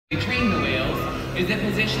Train the whales is the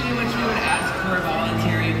position in which we would ask for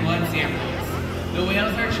voluntary blood samples. The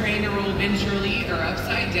whales are trained to roll ventrally or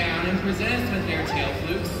upside down and present us with their tail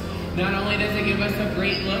flukes. Not only does it give us a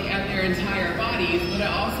great look at their entire bodies, but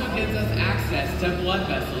it also gives us access to blood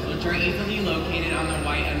vessels, which are easily located on the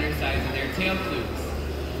white undersides of their tail flukes.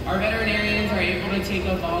 Our veterinarians are able to take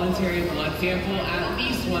a voluntary blood sample at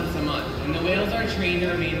least once a month, and the whales are trained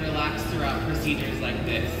to remain relaxed throughout procedures like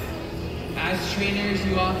this. As trainers,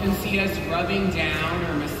 you often see us rubbing down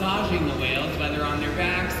or massaging the whales, whether on their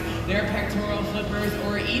backs, their pectoral flippers,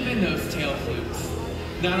 or even those tail flukes.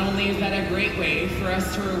 Not only is that a great way for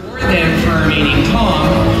us to reward them for remaining calm,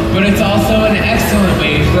 but it's also an excellent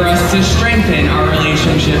way for us to strengthen our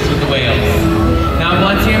relationships with the whales. Now,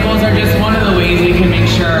 blood samples are just one of the ways we can make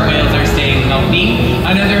sure our whales are staying healthy.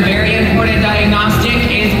 Another very important diagnostic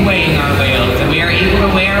is weighing our whales, and we are able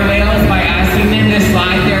to weigh our whales by asking them to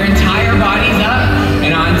slide their entire bodies up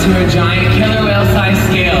and onto a giant killer whale size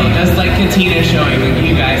scale, just like Katina's showing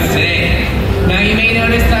you guys today. Now, you may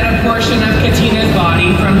notice that a portion of Katina's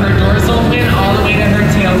body, from her dorsal fin all the way to her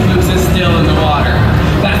tail flukes, is still in the water.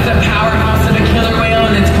 That's the powerhouse of a killer whale,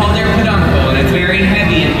 and it's called their peduncle, and it's very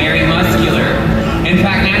heavy and very muscular. In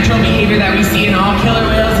fact, natural behavior that we see in all killer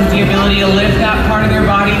whales is the ability to lift that part of their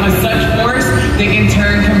body with such force they can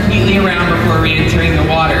turn completely around before re-entering the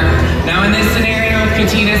water. Now, in this scenario, with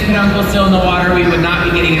Katina's peduncle still in the water, we would not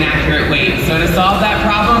be getting an accurate weight. So to solve that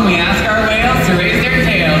problem, we ask our whales to raise their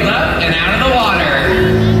tails up and out of the water.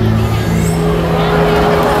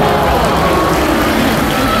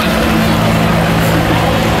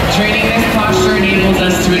 Training this posture enables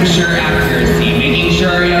us to ensure accuracy, making sure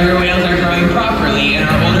our younger whales are growing properly and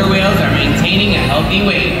our older whales are maintaining a healthy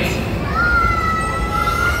weight.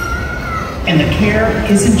 And the care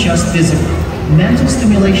isn't just physical. Mental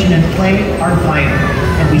stimulation and play are vital,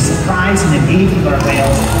 and we surprise and engage with our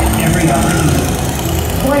whales at every opportunity.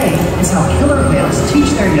 Play is how killer whales teach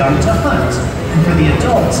their young to hunt, and for the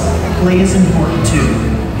adults, play is important too.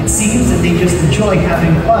 It seems that they just enjoy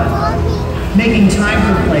having fun. Making time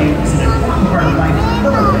for play is an important part of life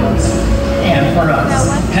for killer whales, and for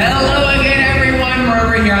us. Hello again, everyone. We're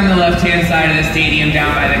over here on the left-hand side of the stadium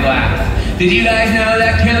down by the glass. Did you guys know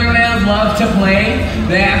that killer whales love to play?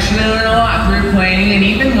 They actually learn a lot through playing and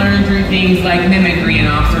even learn through things like mimicry and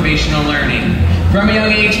observational learning. From a young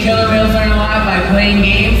age, killer whales learn a lot by playing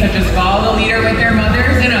games such as follow the leader with their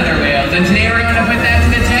mothers and other whales. And today we're going to put that to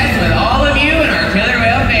the test with all of you and our killer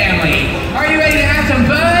whale family. Are you ready to have some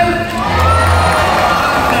fun?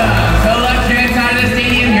 Awesome! So left-hand side of the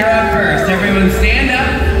stadium, you're up first. Everyone stand up.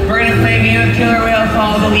 We're going to play a game of killer whale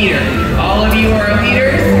follow the leader. All of you are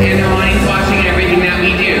leaders and the audience watching everything that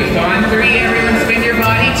we do. So on 3, everyone spin your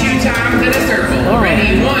body 2 times in a circle.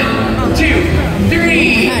 Ready? 1, 2,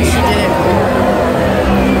 3.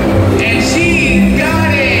 And she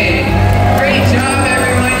got it! Great job,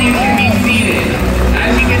 everyone. You can be seated.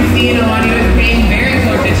 As you can see, the audience is paying very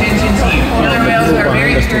close attention to you. Killer whales are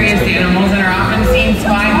very curious animals and are often seen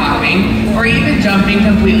spy hopping or even jumping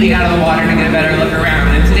completely out of the water to get a better look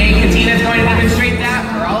around. And today, Katina is going to demonstrate that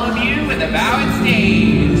for all of you with a bow and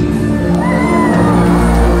stage.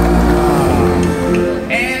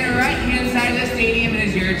 And right-hand side of the stadium, it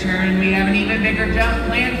is your turn. We have an even bigger jump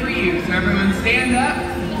planned for you. So everyone stand up,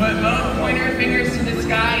 put both pointer fingers to the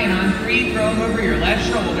sky, and on 3, throw them over your left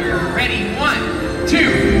shoulder. Ready? 1,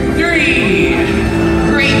 2, 3.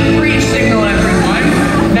 Great breach signal, everyone.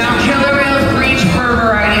 Now, killer whales breach for a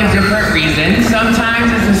variety of different reasons.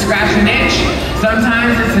 Sometimes it's to scratch an itch,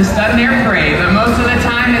 sometimes it's to stun their prey, but most of the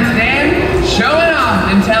time it's them showing off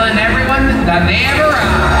and telling everyone that they have arrived.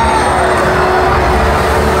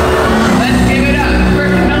 Let's give it up for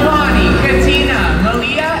Milani, Katina,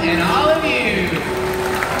 Malia, and all of you.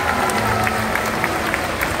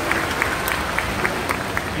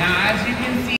 Now, as you can see,